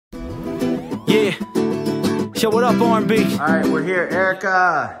Yeah. Show what up, R&B. All right, we're here.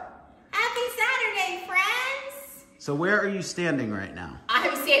 Erica. Happy Saturday, friends. So where are you standing right now?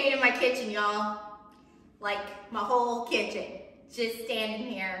 I'm standing in my kitchen, y'all. Like my whole kitchen. Just standing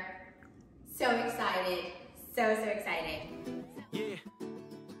here. So excited. So excited. Yeah.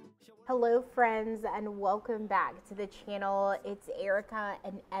 Hello friends and welcome back to the channel. It's Erica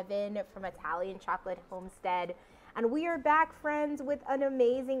and Evan from Italian Chocolate Homestead. And we are back, friends, with an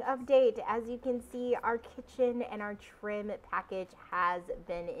amazing update. As you can see, our kitchen and our trim package has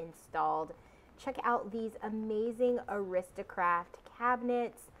been installed. Check out these amazing Aristocraft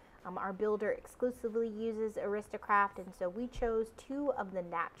cabinets. Our builder exclusively uses Aristocraft, and so we chose 2 of the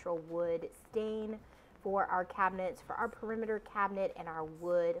natural wood stain for our cabinets, for our perimeter cabinet and our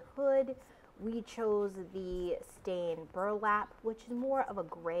wood hood. We chose the stain burlap, which is more of a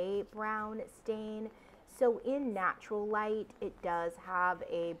gray-brown stain. So in natural light, it does have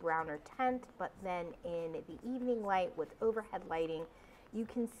a browner tint, but then in the evening light with overhead lighting, you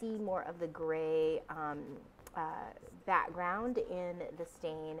can see more of the gray background in the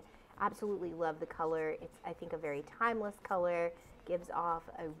stain. Absolutely love the color. It's, I think, a very timeless color. Gives off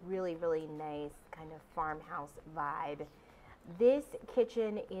a really, really nice kind of farmhouse vibe. This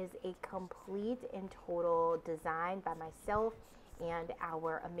kitchen is a complete and total design by myself and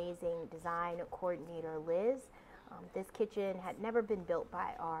our amazing design coordinator, Liz. This kitchen had never been built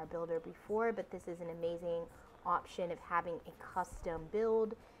by our builder before, but this is an amazing option of having a custom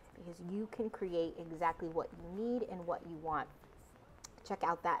build because you can create exactly what you need and what you want. Check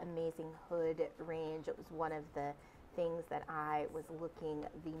out that amazing hood range. It was one of the things that I was looking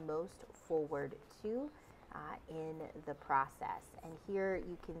the most forward to in the process. And here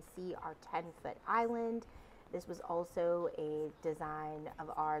you can see our 10-foot island. This was also a design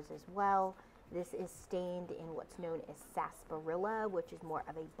of ours as well. This is stained in what's known as sarsaparilla, which is more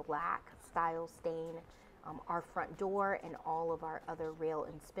of a black style stain. Our front door and all of our other rail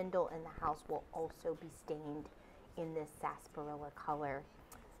and spindle in the house will also be stained in this sarsaparilla color.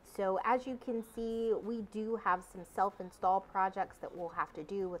 So as you can see, we do have some self-install projects that we'll have to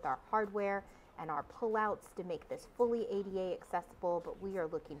do with our hardware and our pullouts to make this fully ADA accessible, but we are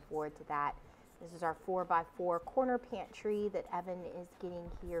looking forward to that. This is our 4x4 corner pantry that Evan is getting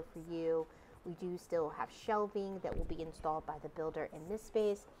here for you. We do still have shelving that will be installed by the builder in this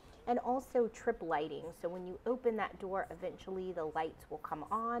space, and also trip lighting. So when you open that door, eventually the lights will come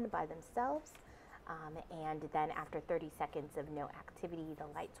on by themselves. And then after 30 seconds of no activity, the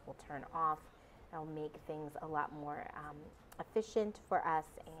lights will turn off. That'll make things a lot more efficient for us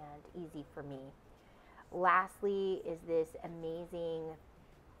and easy for me. Lastly is this amazing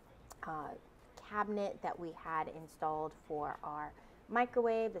cabinet that we had installed for our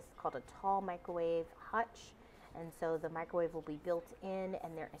microwave. This is called a tall microwave hutch. And so the microwave will be built in,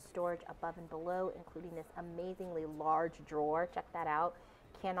 and there is storage above and below, including this amazingly large drawer. Check that out.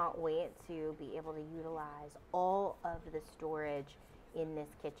 Cannot wait to be able to utilize all of the storage in this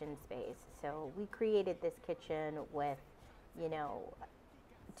kitchen space. So we created this kitchen with, you know,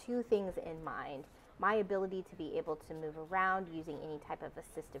 2 things in mind. My ability to be able to move around using any type of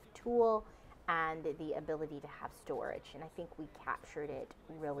assistive tool and the ability to have storage. And I think we captured it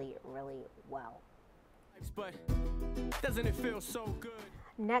really, really well. But doesn't it feel so good?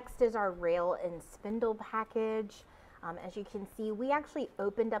 Next is our rail and spindle package. As you can see, we actually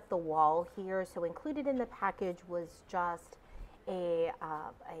opened up the wall here. So included in the package was just a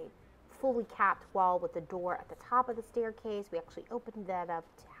fully capped wall with a door at the top of the staircase. We actually opened that up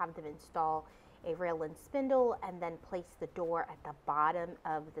to have them install a rail and spindle and then place the door at the bottom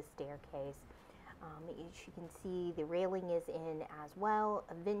of the staircase. As you can see, the railing is in as well.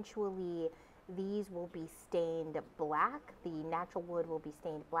 Eventually, these will be stained black. The natural wood will be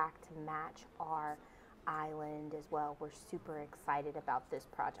stained black to match our island as well. We're super excited about this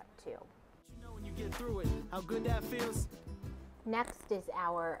project too. You know when you get through it, how good that feels? Next is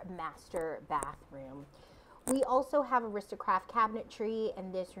our master bathroom. We also have Aristocraft cabinetry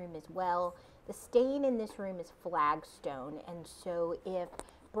in this room as well. The stain in this room is flagstone, and so if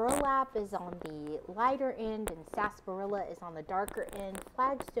burlap is on the lighter end and sarsaparilla is on the darker end,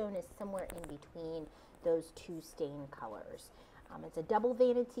 flagstone is somewhere in between those 2 stain colors. It's a double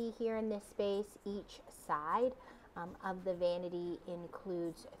vanity here in this space. Each side of the vanity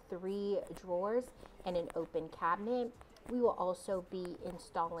includes 3 drawers and an open cabinet. We will also be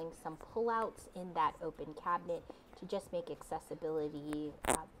installing some pullouts in that open cabinet to just make accessibility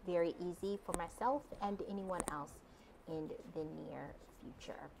very easy for myself and anyone else in the near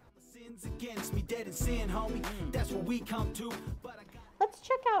future. Sins against me, dead in sin, homie. That's what we come to. Let's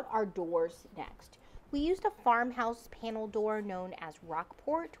check out our doors next. We used a farmhouse panel door known as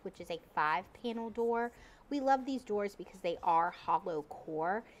Rockport, which is a 5-panel door. We love these doors because they are hollow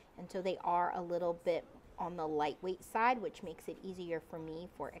core, and so they are a little bit on the lightweight side, which makes it easier for me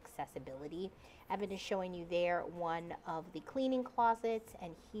for accessibility. Evan is showing you there one of the cleaning closets,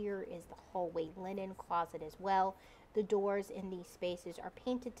 and here is the hallway linen closet as well. The doors in these spaces are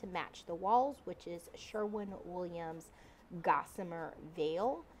painted to match the walls, which is Sherwin-Williams Gossamer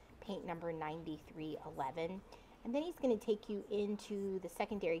Veil, paint number 9311. And then he's going to take you into the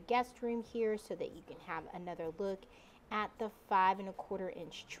secondary guest room here so that you can have another look at the 5¼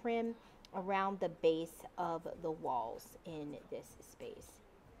 inch trim around the base of the walls in this space.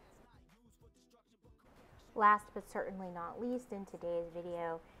 Last but certainly not least in today's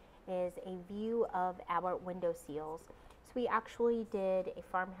video is a view of our window seals. So we actually did a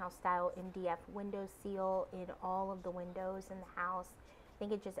farmhouse style MDF window seal in all of the windows in the house. I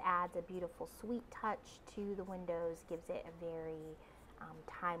think it just adds a beautiful sweet touch to the windows, gives it a very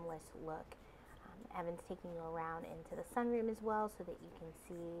timeless look. Evan's taking you around into the sunroom as well so that you can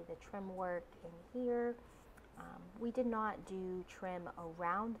see the trim work in here. We did not do trim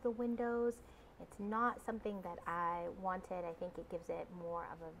around the windows. It's not something that I wanted. I think it gives it more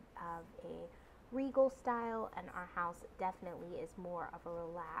of a regal style, and our house definitely is more of a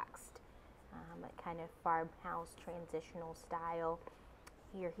relaxed kind of farmhouse transitional style.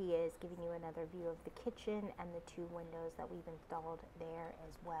 Here he is giving you another view of the kitchen and the 2 windows that we've installed there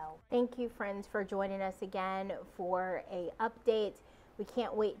as well. Thank you, friends, for joining us again for a update. We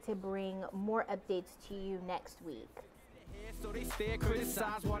can't wait to bring more updates to you next week. So they stare,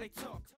 criticize while they talk.